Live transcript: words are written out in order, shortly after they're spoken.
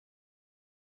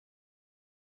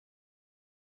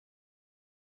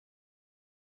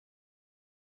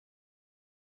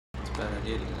bad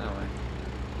idea to go that way.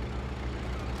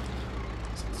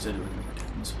 So instead we're gonna go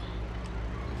down this way.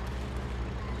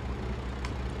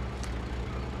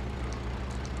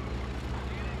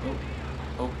 Oh,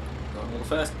 oh, going a little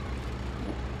fast.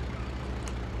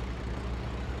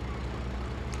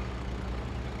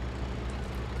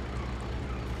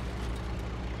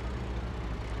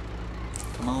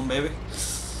 Come on, baby. You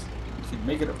can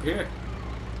make it up here.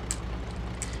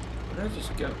 Where did I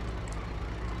just go?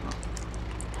 Oh.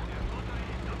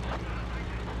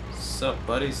 Sup,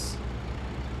 buddies?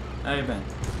 How you been?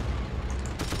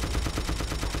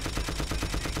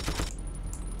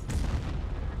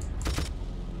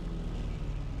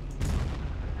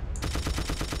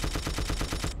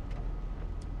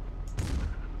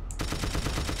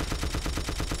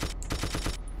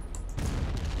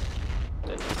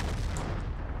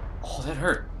 Oh, that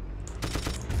hurt.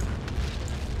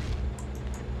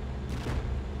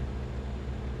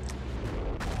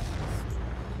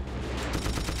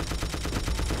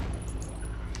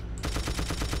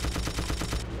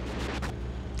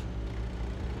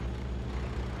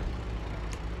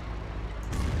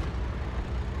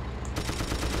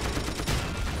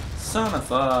 Son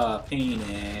of a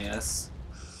penis.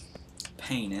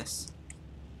 Penis.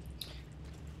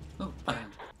 Oh, what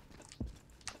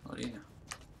do you know?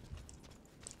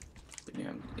 But yeah,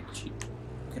 I'm gonna get cheap.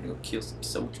 I'm gonna go kill some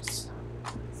soldiers.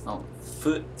 On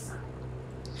foot.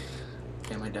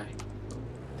 Okay, I might die.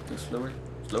 Go slower,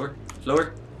 slower,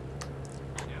 slower.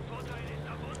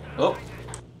 Oh!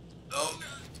 Oh!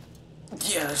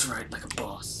 Yeah, that's right, like a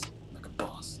boss. Like a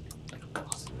boss. Like a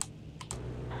boss.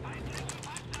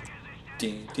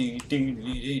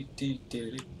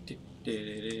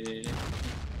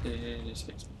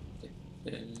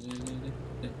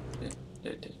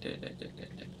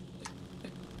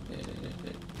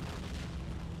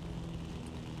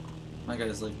 My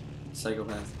guy's like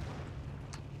psychopath.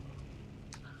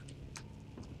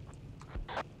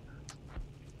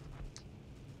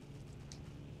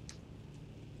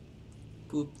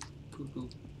 Boop, boop,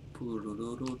 boop,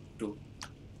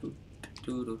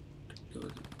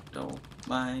 don't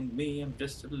mind me, I'm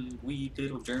just a wee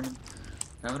little German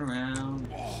driving around.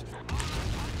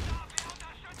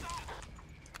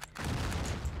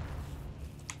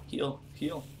 Heal,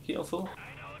 heal, heal, fool.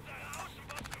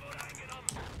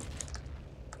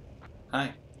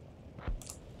 Hi.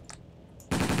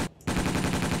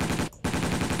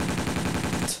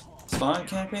 Spawn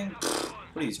camping?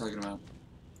 What are you talking about?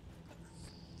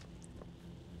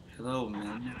 Hello,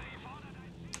 men.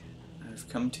 I've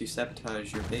come to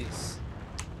sabotage your base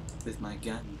with my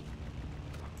gun.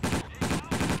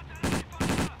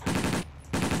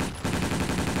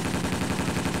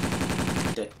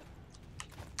 Dead.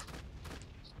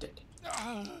 Dead.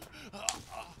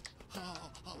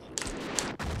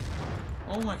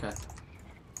 Oh my god.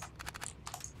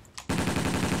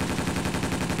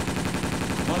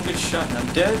 One good shot and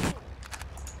I'm dead?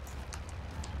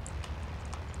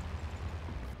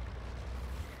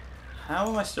 How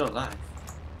am I still alive?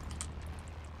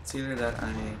 It's either that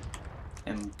I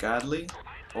am godly,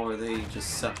 or they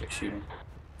just suck at shooting.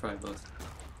 Probably both.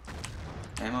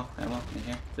 Ammo, ammo, in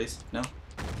here, please. No?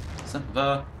 Son of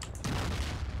a...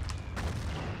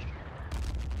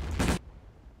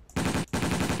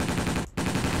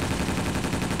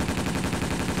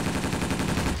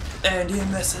 And he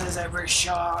misses every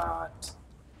shot!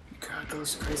 God,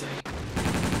 goes crazy.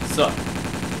 Sup?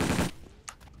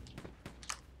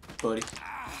 Buddy.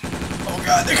 Oh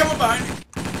god, they're coming behind me!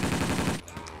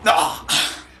 Ah!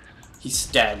 He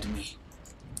stabbed me.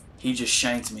 He just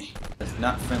shanked me. That's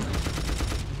not friendly.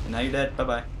 And now you're dead.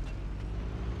 Bye-bye.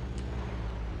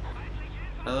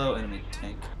 Hello, enemy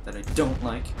tank that I don't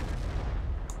like.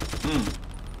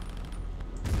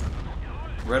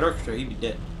 Red Orchestra, he'd be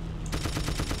dead.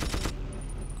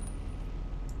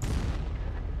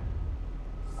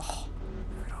 Oh,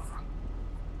 right over.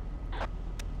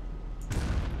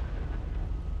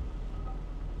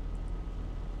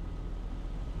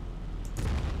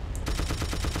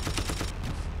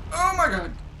 Oh my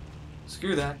god!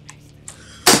 Screw that.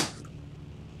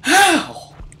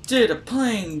 How did a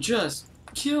plane just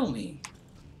kill me?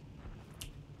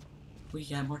 We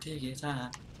got more tickets, huh?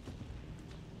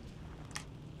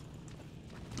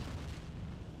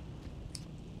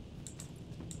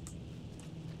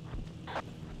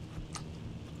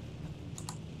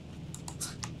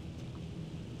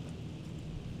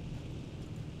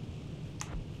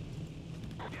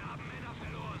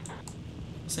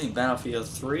 This ain't Battlefield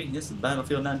 3, this is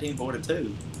Battlefield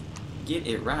 1942. Get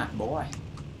it right, boy. I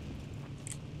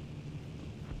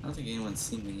don't think anyone's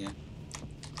seen me yet.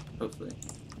 Hopefully.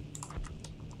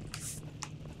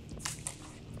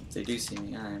 If they do see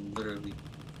me, I am literally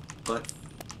butt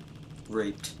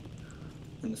raped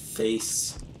in the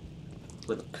face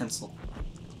with a pencil.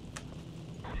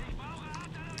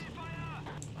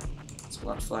 It's a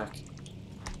lot of flak.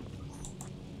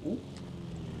 Ooh.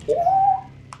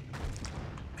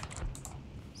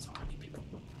 So many people.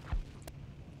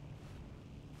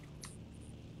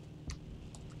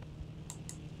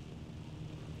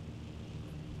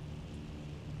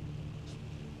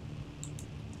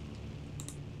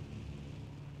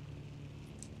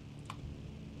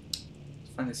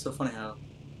 I find it so funny how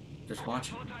just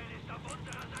watching.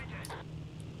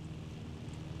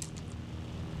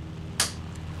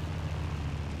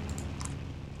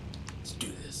 Let's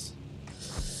do this.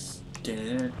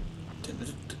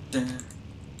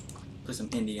 Play some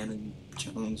Indiana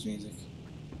Jones music.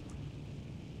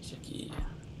 Check yeah.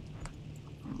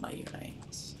 My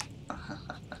ass.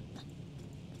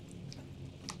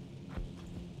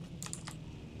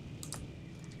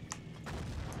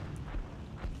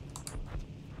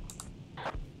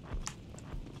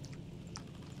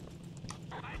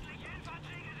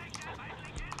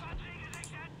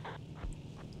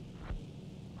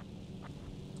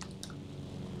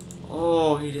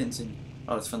 Oh, he didn't see me.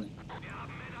 Oh, it's funny.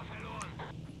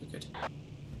 We're good.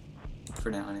 For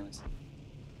now, anyways.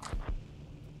 I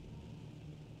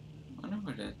wonder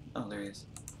where it. Oh, there he is.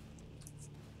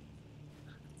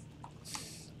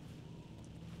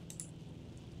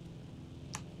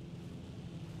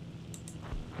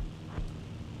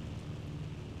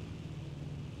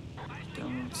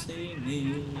 Don't see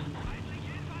me.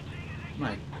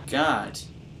 My God.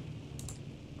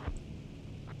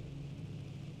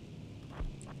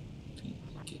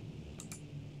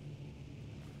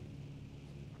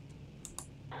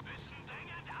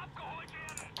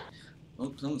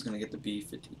 Oh, someone's gonna get the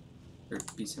B-50 or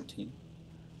B-17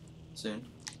 soon,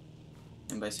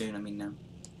 and by soon I mean now.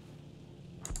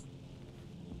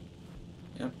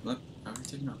 Yep, look, already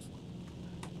taken off.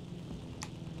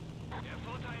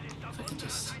 If I can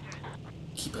just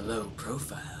keep a low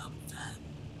profile,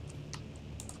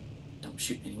 don't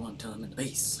shoot anyone until I'm in the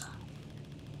base.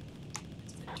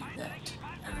 If I do that,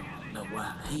 everyone will know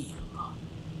where I am,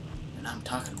 and I'm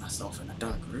talking to myself in a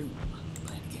dark room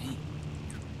playing a game.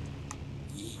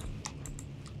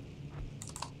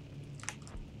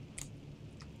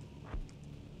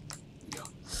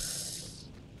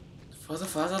 For the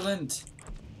fatherland!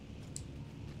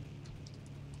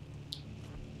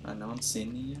 No one's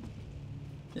seen me yet?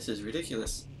 This is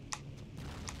ridiculous.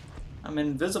 I'm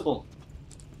invisible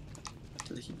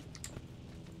to the heat.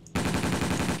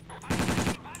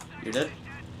 You're dead?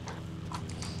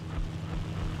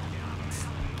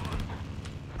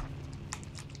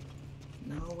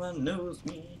 No one knows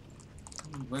me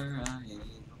where I am.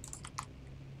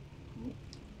 Ooh.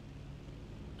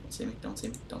 Don't see me, don't see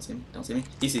me, don't see me, don't see me.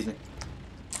 He sees me.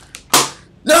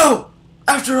 No!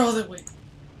 After all that wait,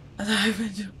 and I've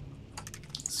been to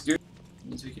screw.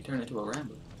 Means we could turn into a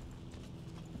Rambo.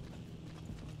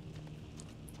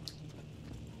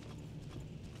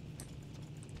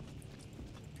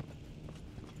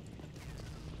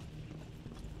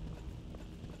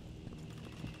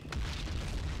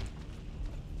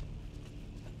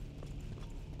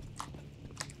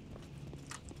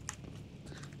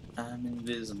 I'm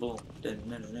invisible.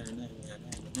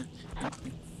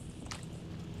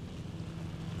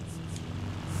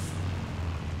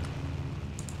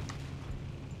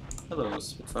 Hello,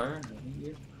 Spitfire. How are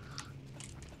you?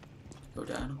 Go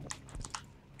down.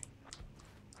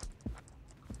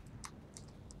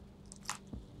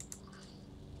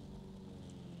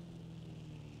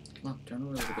 Come on, turn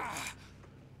away a little bit.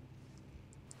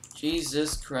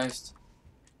 Jesus Christ.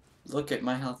 Look at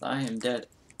my health. I am dead.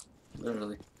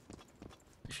 Literally.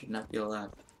 I should not be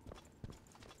alive.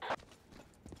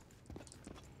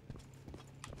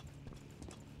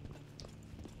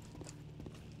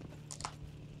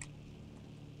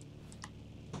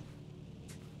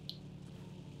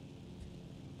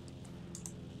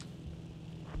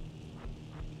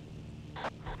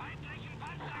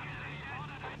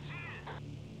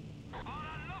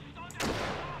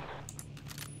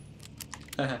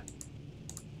 Haha.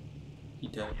 He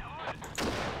died.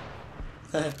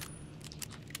 Haha.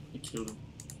 I killed him.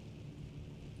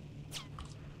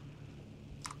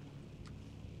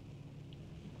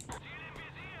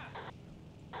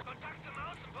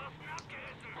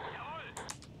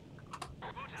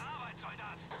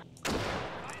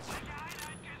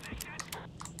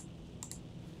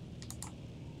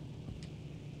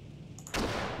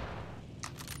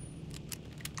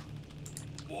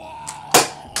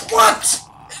 What?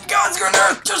 In God's green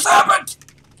earth just happened?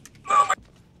 Oh my.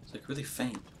 It's like really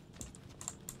faint.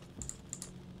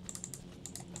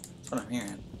 That's what I'm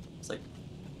hearing. It's like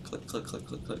click, click, click,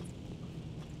 click, click.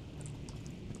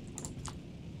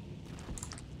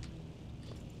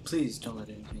 Please don't let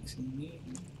anything see me.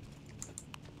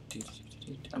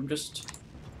 I'm just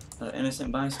an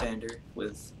innocent bystander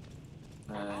with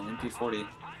an MP40.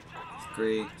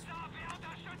 Great.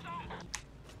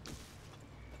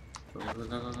 Go, go, go,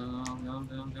 go, go, go,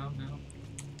 go, go, go.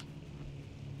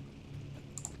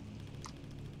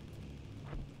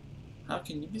 How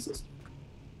can you use this?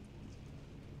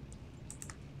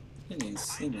 You didn't even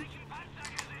see me.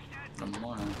 I'm a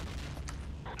moron.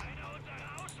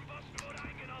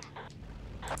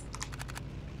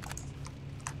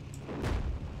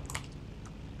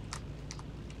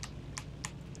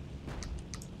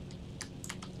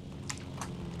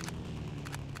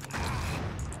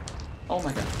 Oh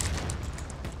my god.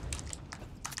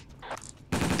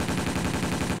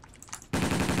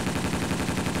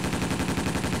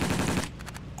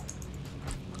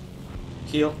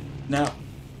 Heal. Now.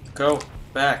 Go.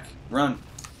 Back. Run.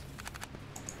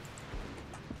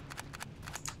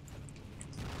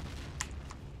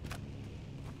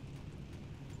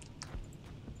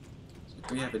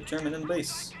 We have a German in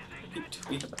base. Repeat,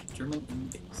 we have a German in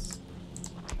base.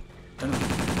 Done.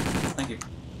 Thank you.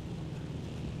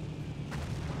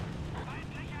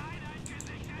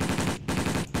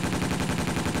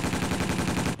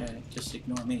 Yeah, just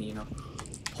ignore me, you know.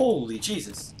 Holy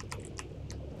Jesus.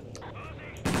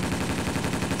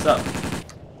 What's up?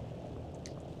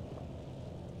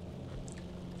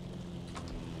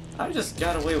 I just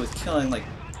got away with killing like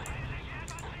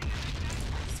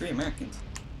 3 Americans.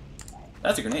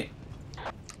 That's a grenade.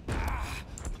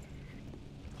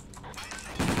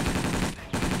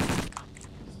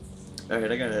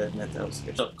 Alright, I gotta admit that was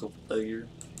a technical failure.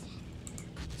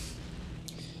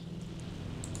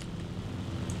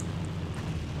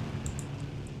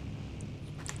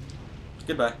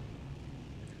 Goodbye.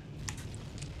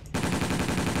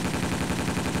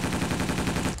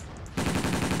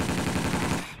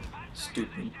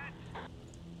 Stupid.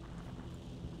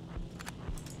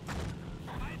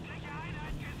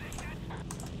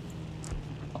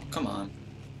 Oh, come on.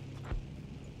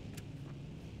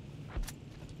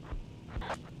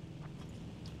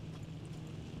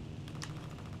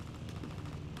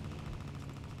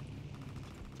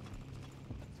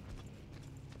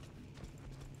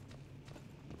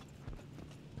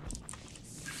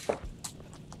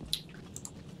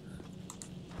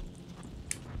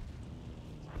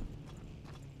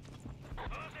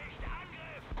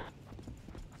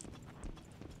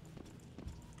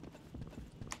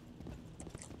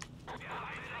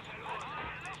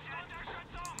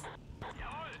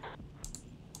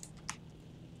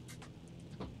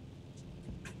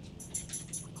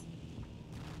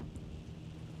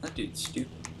 That dude's stupid.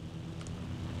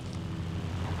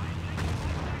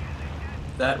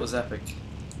 That was epic.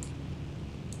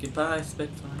 Goodbye,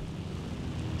 Spitfire.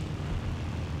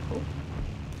 Oh.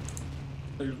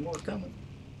 There's more coming.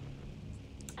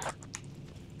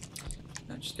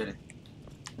 I'm just gonna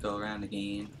go around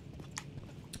again.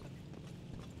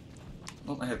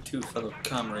 Oh, I have 2 fellow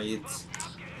comrades.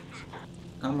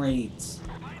 Comrades.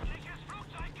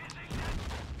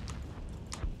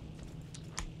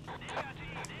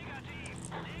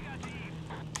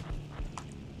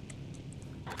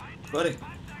 Buddy,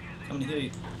 coming to heal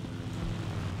you.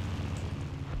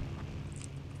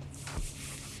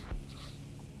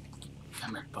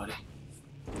 Come here, buddy.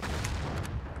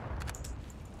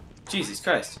 Jesus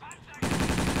Christ.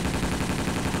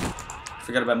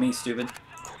 Forgot about me, stupid.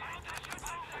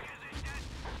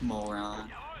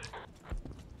 Moron.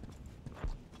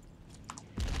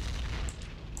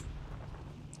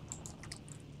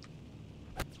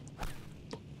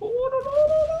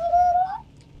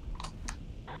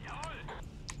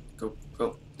 Go,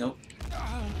 go, nope.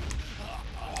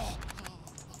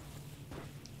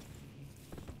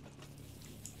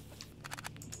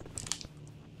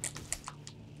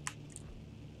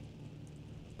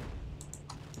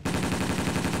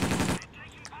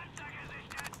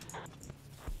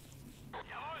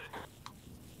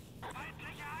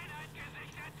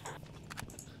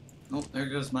 Oh, there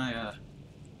goes my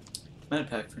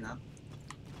medipack for now.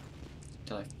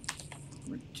 Until I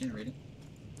regenerate it.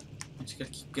 I just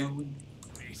gotta keep going.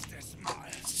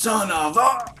 Son of a!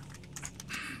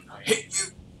 I hit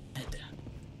you! Head down.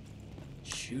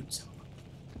 Shoot someone.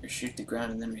 Or shoot the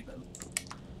ground and then reload.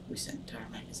 Reset entire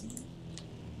magazine.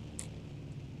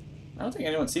 I don't think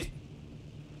anyone sees me.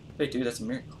 Wait, dude, that's a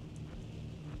miracle.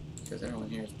 Because everyone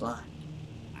here is blind.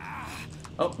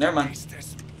 Oh, never mind.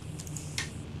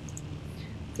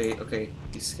 Okay, okay,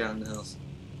 he's scouting the hills.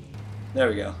 There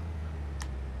we go.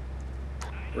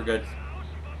 We're good.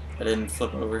 I didn't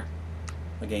flip over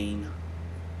again.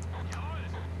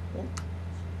 Oh.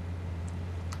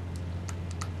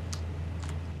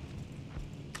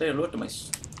 Say hello to my...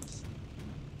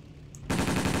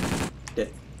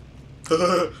 Dead.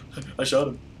 I shot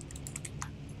him.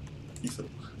 Ethan,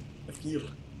 I feel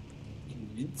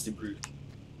invincible.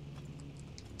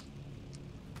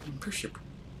 Imperishable.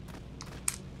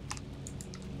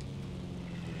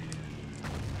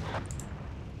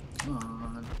 Come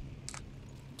on.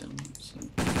 Don't see.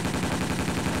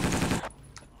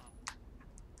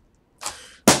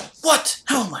 What?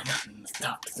 How am I not in the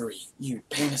top 3? You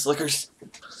penis lickers.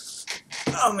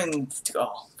 I'm in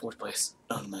 4th place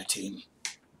on my team.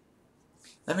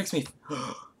 That makes me...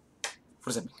 What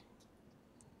does that mean?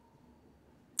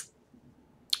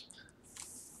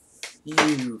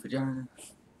 You vagina.